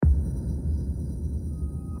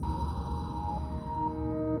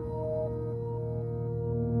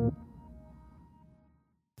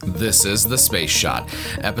This is The Space Shot,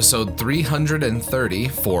 episode 330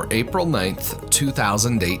 for April 9th,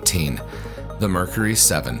 2018. The Mercury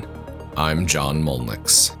 7. I'm John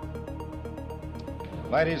Molnix.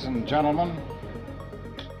 Ladies and gentlemen,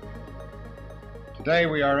 today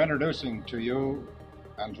we are introducing to you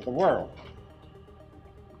and to the world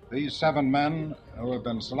these 7 men who have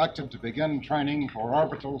been selected to begin training for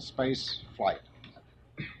orbital space flight.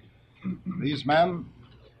 These men,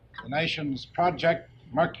 the nation's Project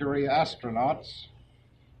Mercury astronauts,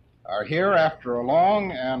 are here after a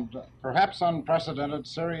long and perhaps unprecedented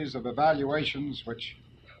series of evaluations which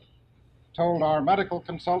told our medical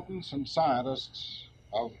consultants and scientists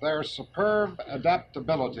of their superb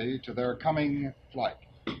adaptability to their coming flight.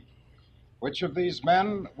 Which of these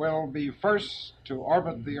men will be first to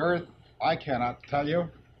orbit the Earth, I cannot tell you.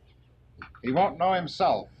 He won't know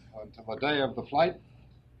himself until the day of the flight.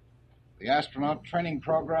 The astronaut training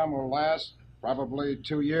program will last probably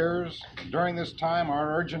 2 years. During this time,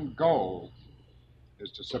 our urgent goal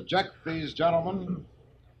is to subject these gentlemen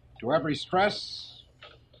to every stress,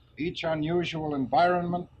 each unusual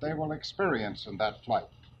environment they will experience in that flight.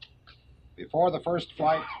 Before the first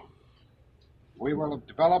flight, we will have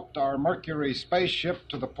developed our Mercury spaceship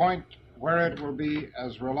to the point where it will be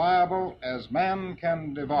as reliable as man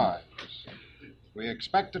can devise. We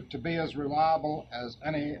expect it to be as reliable as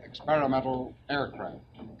any experimental aircraft.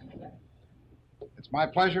 It's my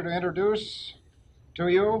pleasure to introduce to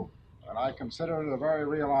you, and I consider it a very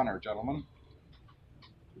real honor, gentlemen.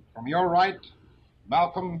 From your right,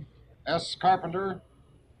 Malcolm S. Carpenter,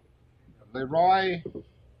 Leroy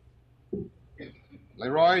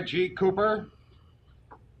G. Cooper,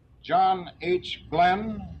 John H.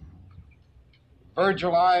 Glenn,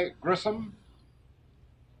 Virgil I. Grissom,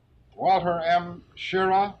 Walter M.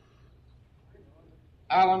 Schirra,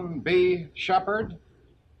 Alan B. Shepard,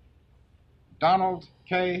 Donald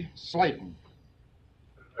K. Slayton.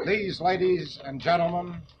 These, ladies and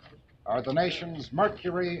gentlemen, are the nation's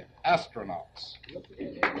Mercury astronauts.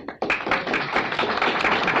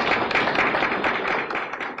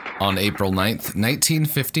 On April 9th,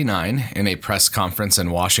 1959, in a press conference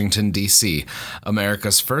in Washington, D.C.,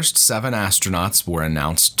 America's first 7 astronauts were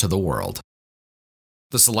announced to the world.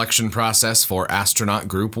 The selection process for Astronaut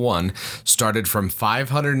Group 1 started from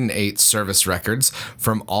 508 service records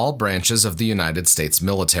from all branches of the United States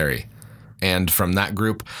military. And from that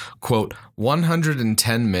group, quote,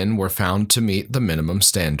 110 men were found to meet the minimum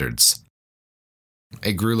standards.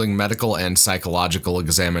 A grueling medical and psychological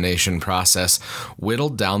examination process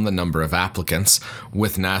whittled down the number of applicants,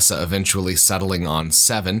 with NASA eventually settling on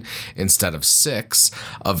 7 instead of 6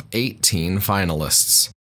 of 18 finalists.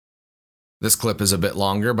 This clip is a bit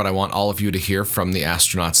longer, but I want all of you to hear from the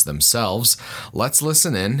astronauts themselves. Let's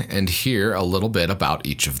listen in and hear a little bit about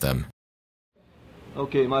each of them.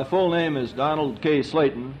 Okay, my full name is Donald K.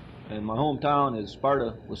 Slayton, and my hometown is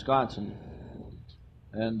Sparta, Wisconsin.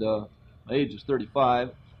 And my age is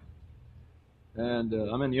 35, and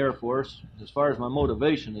I'm in the Air Force. As far as my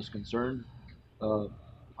motivation is concerned,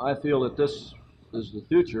 I feel that this is the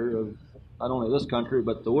future of not only this country,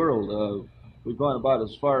 but the world. We've gone about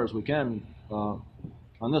as far as we can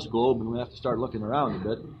on this globe, and we have to start looking around a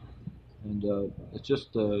bit. And it's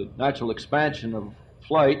just a natural expansion of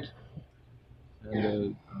flight,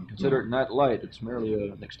 and consider it in that light. It's merely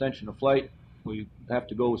an extension of flight. We have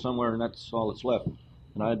to go somewhere, and that's all that's left.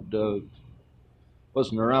 And I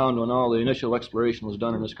wasn't around when all the initial exploration was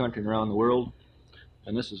done in this country and around the world,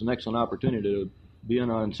 and this is an excellent opportunity to be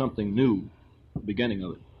in on something new, the beginning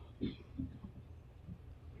of it.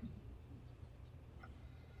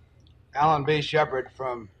 Alan B. Shepard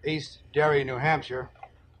from East Derry, New Hampshire,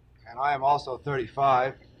 and I am also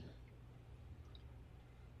 35.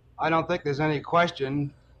 I don't think there's any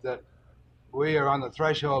question that we are on the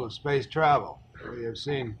threshold of space travel. We have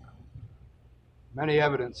seen many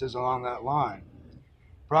evidences along that line.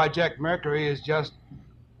 Project Mercury is just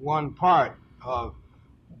one part of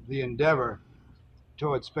the endeavor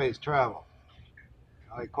toward space travel.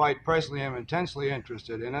 I quite personally am intensely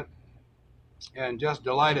interested in it and just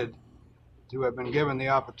delighted to have been given the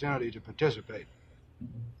opportunity to participate.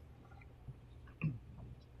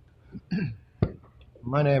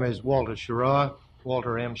 My name is Walter Schirra,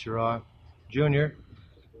 Walter M. Schirra, Jr.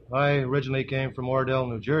 I originally came from Ordell,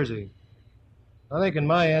 New Jersey. I think in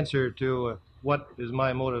my answer to what is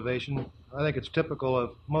my motivation, I think it's typical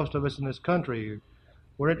of most of us in this country.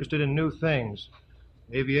 We're interested in new things.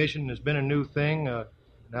 Aviation has been a new thing.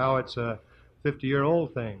 Now it's a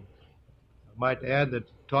 50-year-old thing. I might add that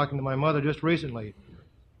talking to my mother just recently,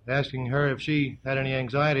 asking her if she had any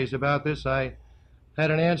anxieties about this, I had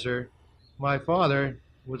an answer. My father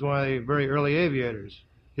was one of the very early aviators.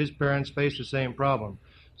 his parents faced the same problem.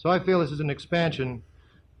 So I feel this is an expansion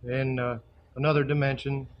in another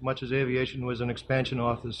dimension, much as aviation was an expansion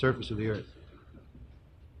off the surface of the Earth.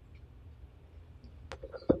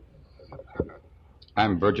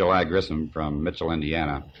 I'm Virgil I. Grissom from Mitchell,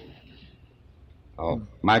 Indiana.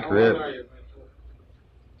 My career... How old are you,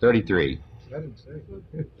 33.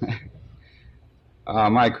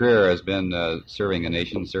 My career has been serving a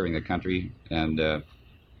nation, serving a country, and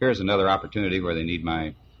here's another opportunity where they need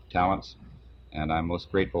my talents, and I'm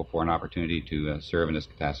most grateful for an opportunity to serve in this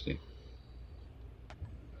capacity.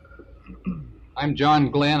 I'm John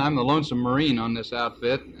Glenn. I'm the lonesome Marine on this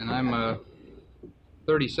outfit, and I'm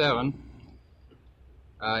 37.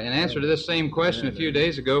 In answer to this same question a few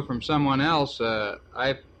days ago from someone else,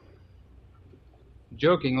 I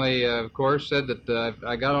jokingly, of course, said that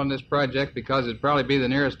I got on this project because it'd probably be the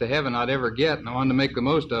nearest to heaven I'd ever get, and I wanted to make the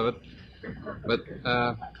most of it.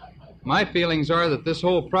 But my feelings are that this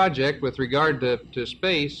whole project with regard to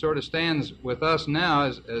space sort of stands with us now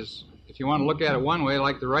as, if you want to look at it one way,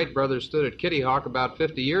 like the Wright brothers stood at Kitty Hawk about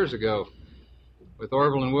 50 years ago, with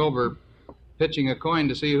Orville and Wilbur pitching a coin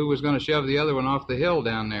to see who was going to shove the other one off the hill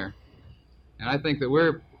down there. And I think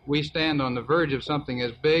that we stand on the verge of something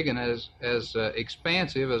as big and as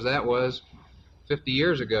expansive as that was 50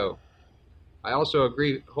 years ago. I also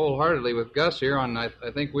agree wholeheartedly with Gus here on, I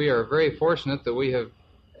think we are very fortunate that we have,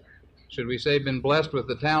 should we say, been blessed with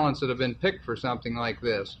the talents that have been picked for something like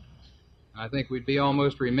this. I think we'd be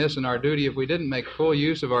almost remiss in our duty if we didn't make full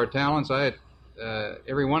use of our talents.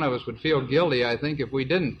 Every one of us would feel guilty, I think, if we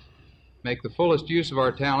didn't make the fullest use of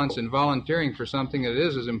our talents in volunteering for something that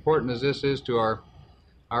is as important as this is to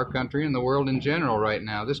our country and the world in general right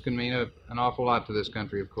now. This can mean an awful lot to this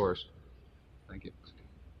country, of course. Thank you.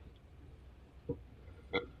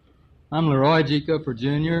 I'm Leroy G. Cooper,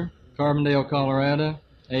 Jr., Carbondale, Colorado,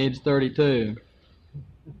 age 32.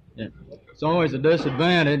 It's always a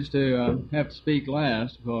disadvantage to have to speak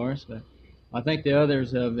last, of course, but I think the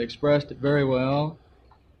others have expressed it very well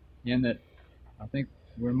in that I think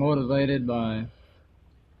we're motivated by,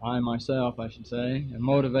 I myself, I should say, am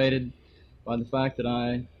motivated by the fact that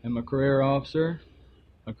I am a career officer,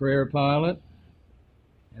 a career pilot,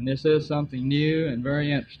 and this is something new and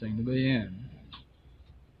very interesting to be in.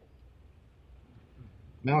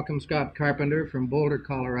 Malcolm Scott Carpenter from Boulder,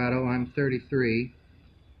 Colorado. I'm 33.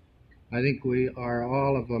 I think we are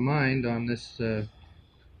all of a mind on this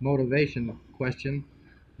motivation question.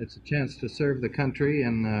 It's a chance to serve the country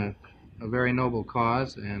in a very noble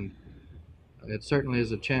cause, and it certainly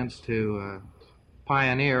is a chance to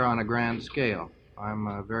pioneer on a grand scale.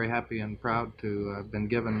 I'm very happy and proud to have been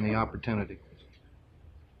given the opportunity.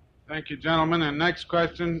 Thank you, gentlemen. And next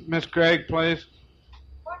question, Miss Craig, please.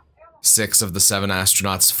 6 of the 7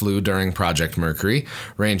 astronauts flew during Project Mercury,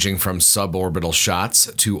 ranging from suborbital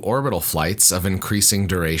shots to orbital flights of increasing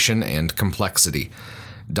duration and complexity.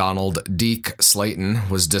 Donald Deke Slayton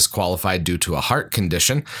was disqualified due to a heart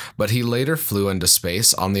condition, but he later flew into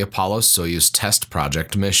space on the Apollo-Soyuz test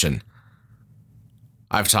project mission.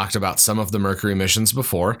 I've talked about some of the Mercury missions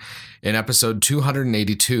before. In episode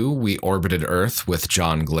 282, we orbited Earth with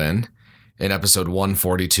John Glenn. In episode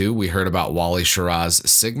 142, we heard about Wally Schirra's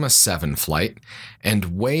Sigma 7 flight,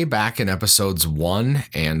 and way back in episodes 1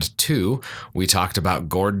 and 2, we talked about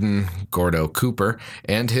Gordon "Gordo" Cooper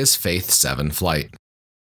and his Faith 7 flight.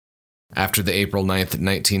 After the April 9th,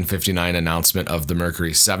 1959 announcement of the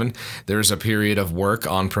Mercury 7, there is a period of work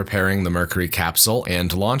on preparing the Mercury capsule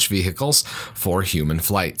and launch vehicles for human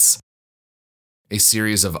flights. A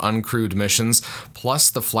series of uncrewed missions, plus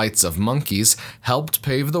the flights of monkeys, helped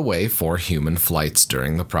pave the way for human flights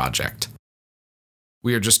during the project.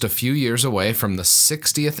 We are just a few years away from the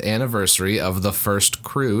 60th anniversary of the first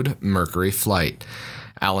crewed Mercury flight.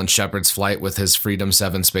 Alan Shepard's flight with his Freedom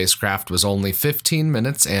 7 spacecraft was only 15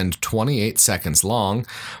 minutes and 28 seconds long,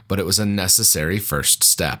 but it was a necessary first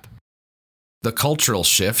step. The cultural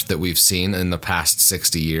shift that we've seen in the past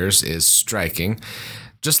 60 years is striking.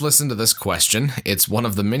 Just listen to this question. It's one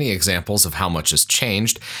of the many examples of how much has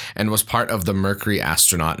changed and was part of the Mercury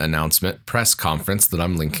astronaut announcement press conference that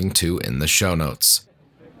I'm linking to in the show notes.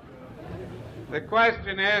 The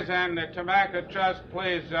question is, and the Tobacco Trust,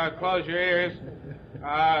 please close your ears,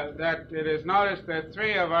 that it is noticed that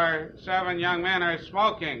 3 of our 7 young men are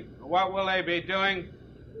smoking. What will they be doing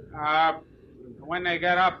when they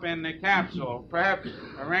get up in the capsule? Perhaps,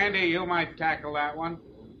 Randy, you might tackle that one.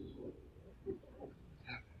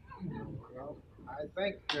 Well, I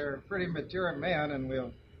think they're pretty mature men, and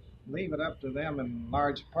we'll leave it up to them in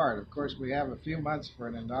large part. Of course, we have a few months for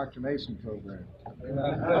an indoctrination program.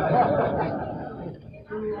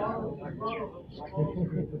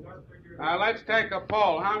 Let's take a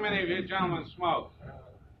poll. How many of you gentlemen smoke?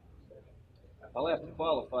 I'll have to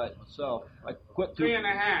qualify it myself. I quit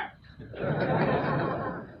 3.5.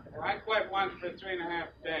 I quit once for 3.5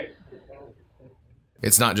 days.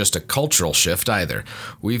 It's not just a cultural shift either.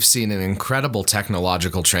 We've seen an incredible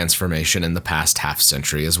technological transformation in the past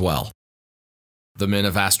half-century as well. The men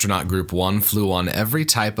of Astronaut Group 1 flew on every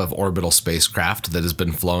type of orbital spacecraft that has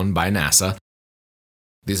been flown by NASA.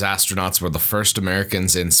 These astronauts were the first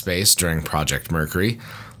Americans in space during Project Mercury.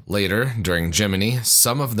 Later, during Gemini,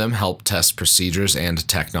 some of them helped test procedures and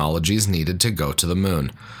technologies needed to go to the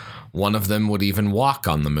moon. One of them would even walk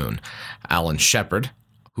on the moon, Alan Shepard,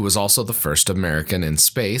 who was also the first American in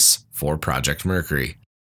space for Project Mercury.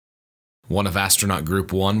 One of Astronaut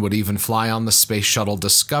Group 1 would even fly on the Space Shuttle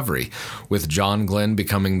Discovery, with John Glenn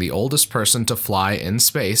becoming the oldest person to fly in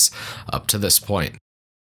space up to this point.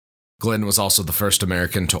 Glenn was also the first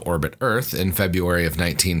American to orbit Earth in February of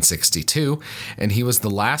 1962, and he was the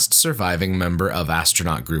last surviving member of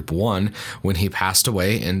Astronaut Group 1 when he passed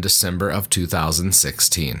away in December of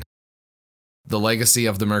 2016. The legacy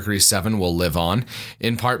of the Mercury 7 will live on,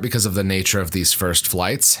 in part because of the nature of these first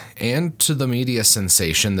flights, and to the media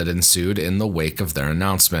sensation that ensued in the wake of their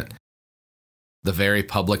announcement. The very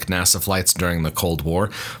public NASA flights during the Cold War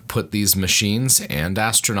put these machines and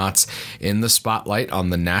astronauts in the spotlight on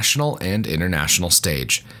the national and international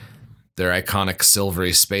stage. Their iconic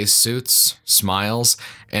silvery spacesuits, smiles,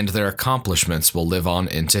 and their accomplishments will live on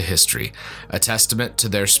into history, a testament to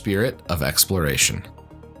their spirit of exploration.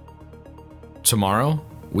 Tomorrow,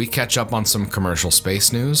 we catch up on some commercial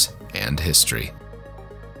space news and history.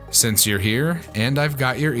 Since you're here and I've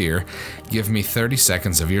got your ear, give me 30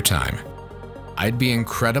 seconds of your time. I'd be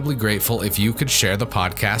incredibly grateful if you could share the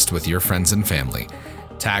podcast with your friends and family.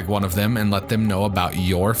 Tag one of them and let them know about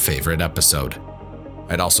your favorite episode.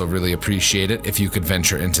 I'd also really appreciate it if you could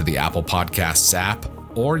venture into the Apple Podcasts app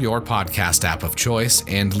or your podcast app of choice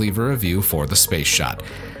and leave a review for The Space Shot.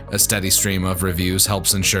 A steady stream of reviews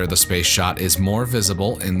helps ensure The Space Shot is more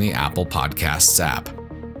visible in the Apple Podcasts app.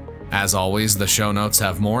 As always, the show notes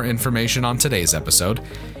have more information on today's episode.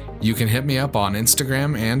 You can hit me up on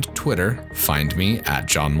Instagram and Twitter. Find me at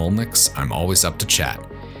John Molnix. I'm always up to chat.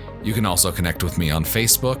 You can also connect with me on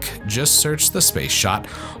Facebook. Just search The Space Shot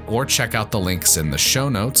or check out the links in the show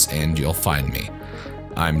notes and you'll find me.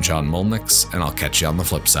 I'm John Molnix, and I'll catch you on the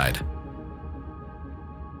flip side.